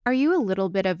Are you a little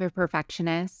bit of a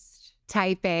perfectionist,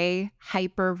 type A,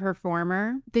 hyper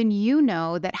performer? Then you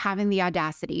know that having the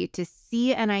audacity to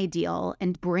see an ideal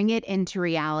and bring it into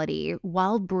reality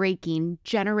while breaking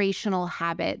generational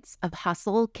habits of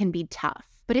hustle can be tough,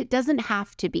 but it doesn't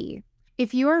have to be.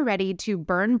 If you are ready to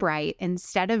burn bright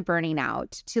instead of burning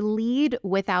out, to lead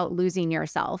without losing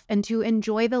yourself, and to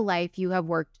enjoy the life you have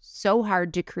worked so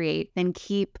hard to create, then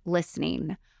keep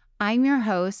listening. I'm your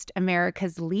host,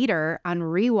 America's leader on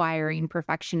rewiring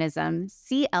perfectionism,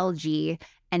 CLG,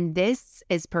 and this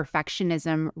is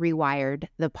Perfectionism Rewired,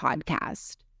 the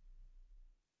podcast.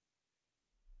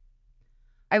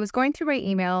 I was going through my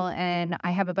email and I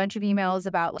have a bunch of emails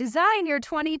about design your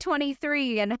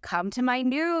 2023 and come to my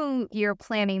new year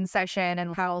planning session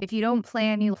and how if you don't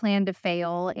plan, you plan to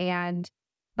fail. And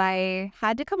I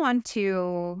had to come on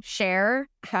to share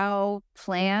how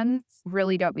plans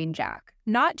really don't mean jack.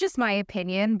 Not just my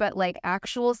opinion, but like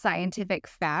actual scientific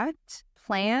fact,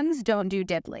 plans don't do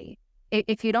diddly.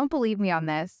 If you don't believe me on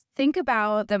this, think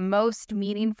about the most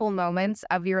meaningful moments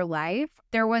of your life.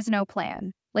 There was no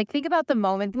plan. Like, think about the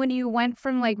moment when you went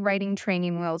from like riding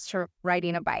training wheels to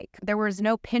riding a bike. There was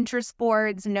no Pinterest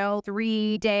boards, no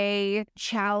 3-day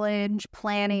challenge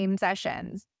planning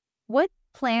sessions. What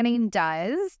planning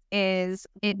does is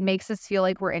it makes us feel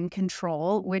like we're in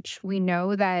control, which we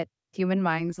know that human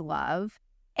minds love.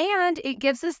 And it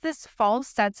gives us this false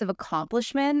sense of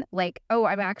accomplishment, like, oh,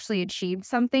 I've actually achieved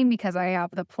something because I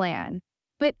have the plan.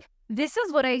 But this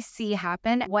is what I see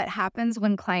happen, what happens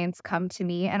when clients come to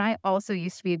me. And I also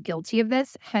used to be guilty of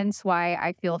this, hence why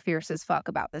I feel fierce as fuck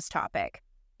about this topic,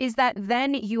 is that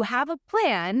then you have a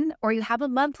plan or you have a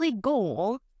monthly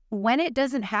goal. When it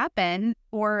doesn't happen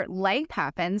or life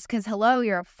happens, because hello,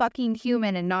 you're a fucking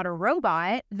human and not a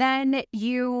robot, then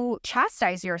you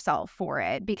chastise yourself for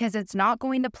it because it's not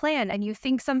going to plan and you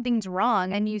think something's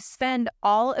wrong and you spend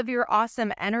all of your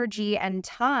awesome energy and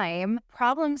time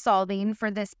problem solving for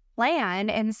this plan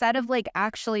instead of like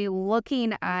actually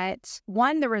looking at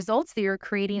one, the results that you're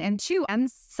creating, and two, and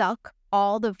suck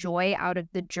all the joy out of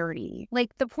the journey. Like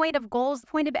the point of goals, the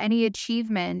point of any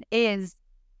achievement is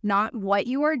not what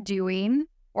you are doing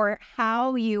or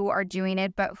how you are doing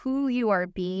it, but who you are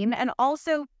being, and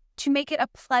also to make it a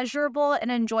pleasurable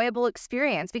and enjoyable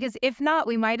experience. Because if not,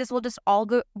 we might as well just all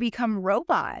become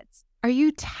robots. Are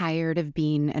you tired of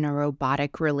being in a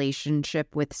robotic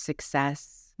relationship with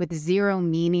success, with zero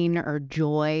meaning or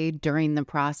joy during the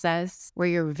process, where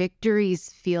your victories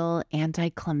feel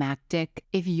anticlimactic?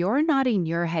 If you're nodding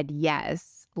your head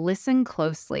yes, listen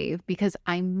closely, because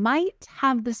I might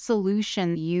have the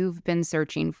solution you've been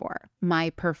searching for. My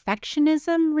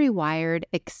Perfectionism Rewired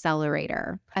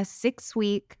Accelerator, a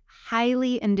 6-week,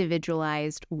 highly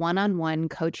individualized one-on-one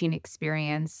coaching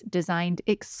experience designed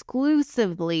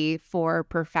exclusively for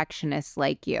perfectionists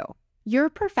like you.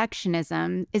 Your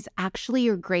perfectionism is actually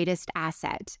your greatest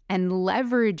asset, and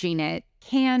leveraging it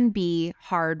can be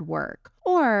hard work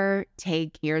or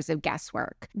take years of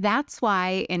guesswork. That's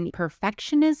why in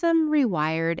Perfectionism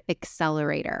Rewired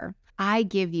Accelerator, I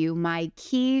give you my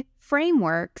key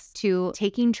frameworks to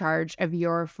taking charge of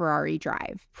your Ferrari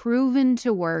drive, proven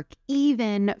to work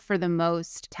even for the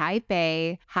most type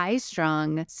A,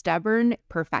 high-strung, stubborn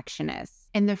perfectionists.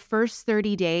 In the first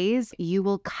 30 days, you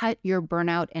will cut your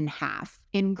burnout in half,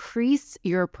 increase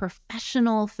your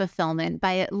professional fulfillment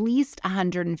by at least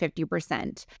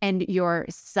 150%, and your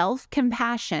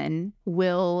self-compassion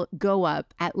will go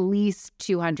up at least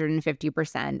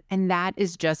 250%. And that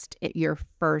is just your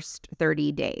first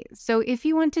 30 days. So if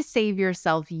you want to save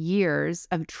yourself years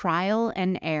of trial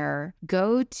and error,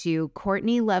 go to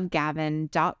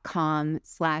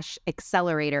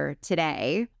CourtneyLoveGavin.com/accelerator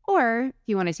today. Or if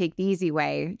you want to take the easy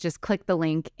way, just click the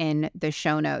link in the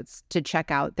show notes to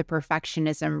check out the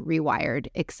Perfectionism Rewired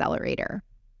Accelerator.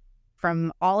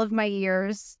 From all of my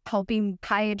years helping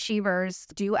high achievers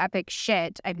do epic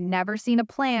shit, I've never seen a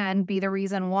plan be the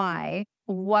reason why.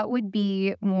 What would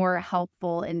be more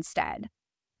helpful instead?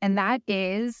 And that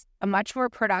is a much more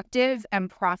productive and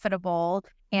profitable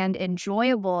and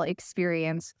enjoyable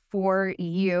experience for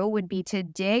you would be to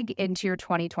dig into your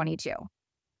 2022.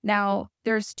 Now,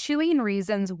 there's two main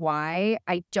reasons why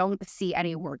I don't see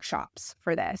any workshops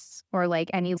for this or like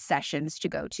any sessions to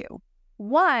go to.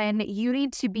 One, you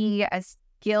need to be a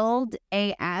skilled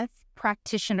AF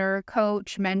practitioner,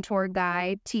 coach, mentor,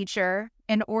 guide, teacher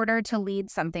in order to lead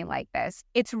something like this.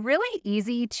 It's really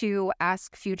easy to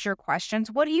ask future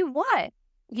questions. What do you want?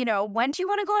 When do you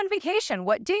want to go on vacation?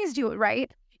 What days do you,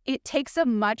 right? It takes a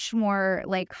much more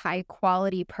like high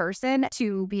quality person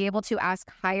to be able to ask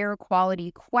higher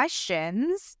quality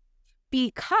questions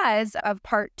because of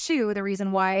part two, the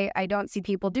reason why I don't see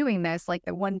people doing this, like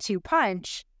the 1-2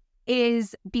 punch,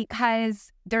 is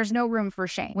because there's no room for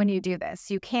shame when you do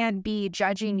this. You can't be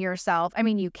judging yourself. I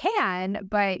mean, you can,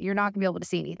 but you're not gonna be able to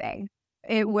see anything.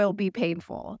 It will be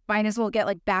painful. Might as well get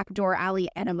like backdoor alley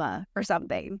enema or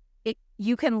something.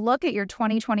 You can look at your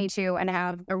 2022 and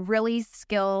have a really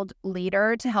skilled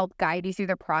leader to help guide you through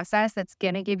the process that's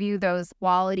going to give you those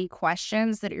quality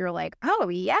questions that you're like, oh,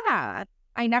 yeah,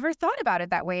 I never thought about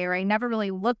it that way, or I never really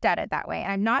looked at it that way.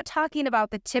 And I'm not talking about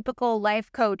the typical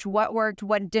life coach, what worked,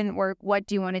 what didn't work, what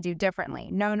do you want to do differently?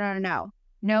 No.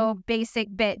 No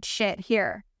basic bit shit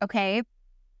here, okay?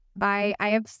 I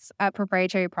have a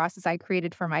proprietary process I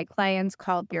created for my clients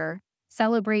called your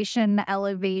celebration,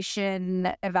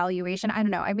 elevation, evaluation. I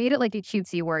don't know. I made it like a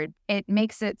cutesy word. It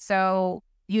makes it so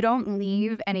you don't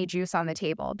leave any juice on the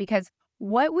table, because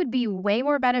what would be way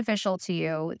more beneficial to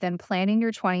you than planning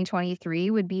your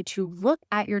 2023 would be to look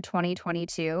at your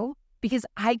 2022, because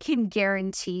I can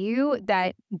guarantee you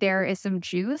that there is some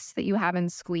juice that you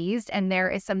haven't squeezed, and there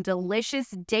is some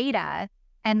delicious data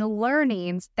and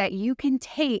learnings that you can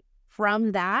take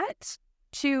from that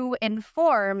to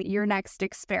inform your next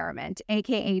experiment,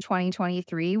 aka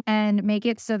 2023, and make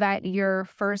it so that your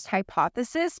first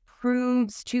hypothesis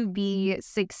proves to be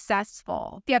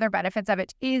successful. The other benefits of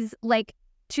it is like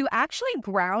to actually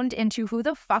ground into who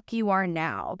the fuck you are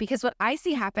now. Because what I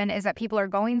see happen is that people are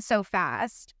going so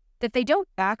fast that they don't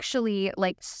actually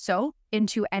like soak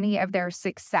into any of their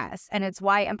success. And it's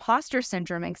why imposter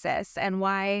syndrome exists, and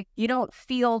why you don't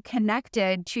feel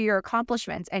connected to your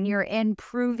accomplishments, and you're in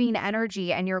proving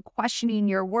energy, and you're questioning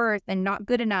your worth and not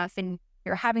good enough, and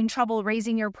you're having trouble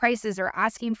raising your prices or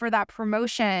asking for that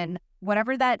promotion.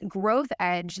 Whatever that growth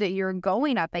edge that you're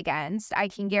going up against, I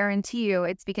can guarantee you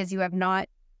it's because you have not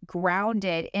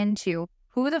grounded into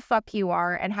who the fuck you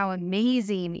are and how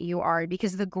amazing you are,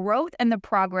 because the growth and the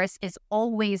progress is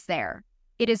always there.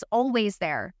 It is always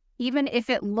there. Even if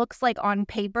it looks like on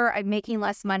paper, I'm making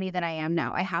less money than I am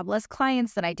now. I have less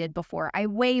clients than I did before. I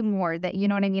weigh more, that, you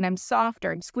know what I mean? I'm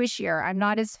softer, I'm squishier. I'm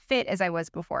not as fit as I was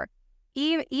before.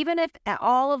 Even if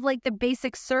all of like the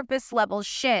basic surface level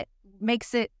shit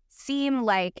makes it seem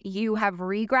like you have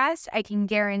regressed, I can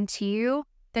guarantee you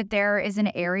that there is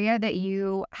an area that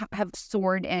you have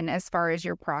soared in as far as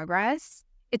your progress.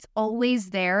 It's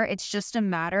always there. It's just a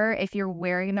matter if you're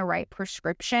wearing the right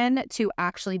prescription to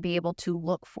actually be able to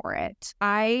look for it.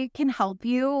 I can help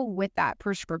you with that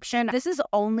prescription. This is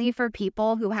only for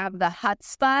people who have the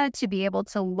chutzpah to be able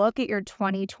to look at your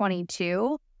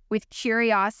 2022 with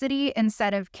curiosity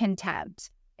instead of contempt.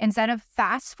 Instead of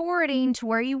fast forwarding to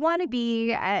where you want to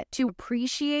be, to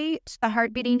appreciate the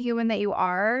heart-beating human that you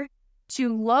are,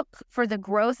 to look for the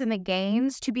growth and the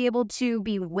gains, to be able to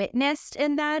be witnessed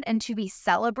in that and to be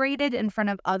celebrated in front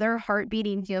of other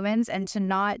heart-beating humans, and to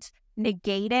not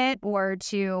negate it or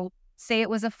to say it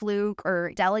was a fluke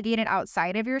or delegate it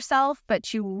outside of yourself, but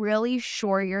to really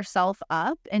shore yourself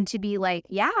up and to be like,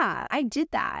 yeah, I did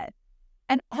that.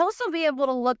 And also be able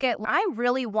to look at, I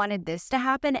really wanted this to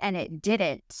happen and it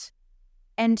didn't.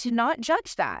 And to not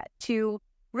judge that, to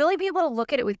really be able to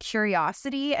look at it with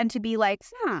curiosity and to be like,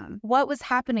 what was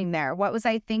happening there? What was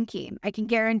I thinking? I can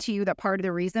guarantee you that part of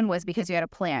the reason was because you had a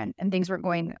plan and things weren't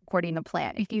going according to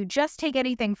plan. If you just take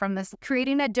anything from this,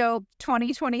 creating a dope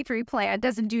 2023 plan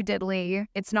doesn't do diddly.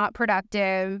 It's not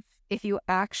productive. If you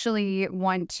actually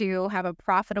want to have a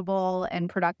profitable and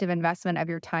productive investment of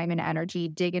your time and energy,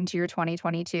 dig into your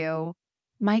 2022.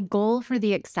 My goal for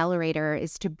the accelerator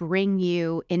is to bring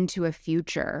you into a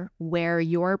future where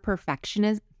your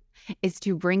perfectionism is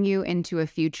to bring you into a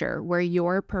future where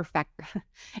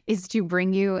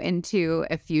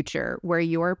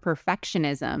your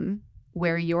perfectionism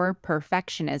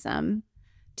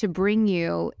to bring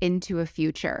you into a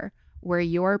future where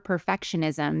your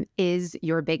perfectionism is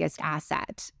your biggest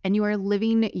asset and you are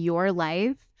living your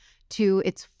life to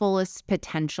its fullest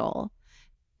potential.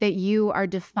 That you are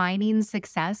defining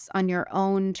success on your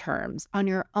own terms, on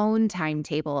your own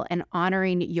timetable, and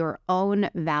honoring your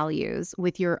own values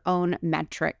with your own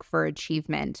metric for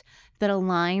achievement that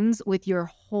aligns with your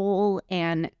whole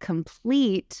and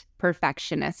complete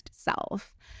perfectionist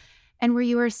self. And where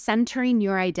you are centering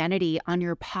your identity on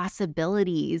your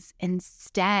possibilities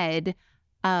instead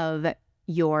of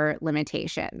your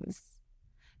limitations.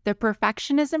 The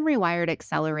Perfectionism Rewired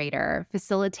Accelerator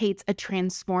facilitates a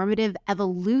transformative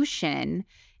evolution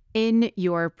in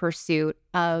your pursuit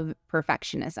of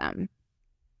perfectionism.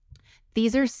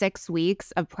 These are 6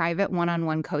 weeks of private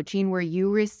one-on-one coaching where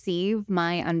you receive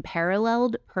my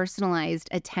unparalleled, personalized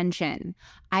attention.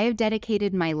 I have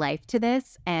dedicated my life to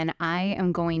this, and I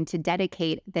am going to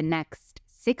dedicate the next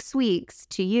 6 weeks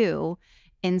to you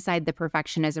inside the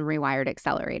Perfectionism Rewired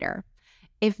Accelerator.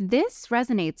 If this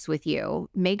resonates with you,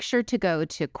 make sure to go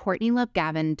to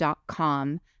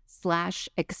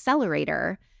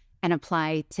CourtneyLoveGavin.com/accelerator and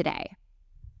apply today.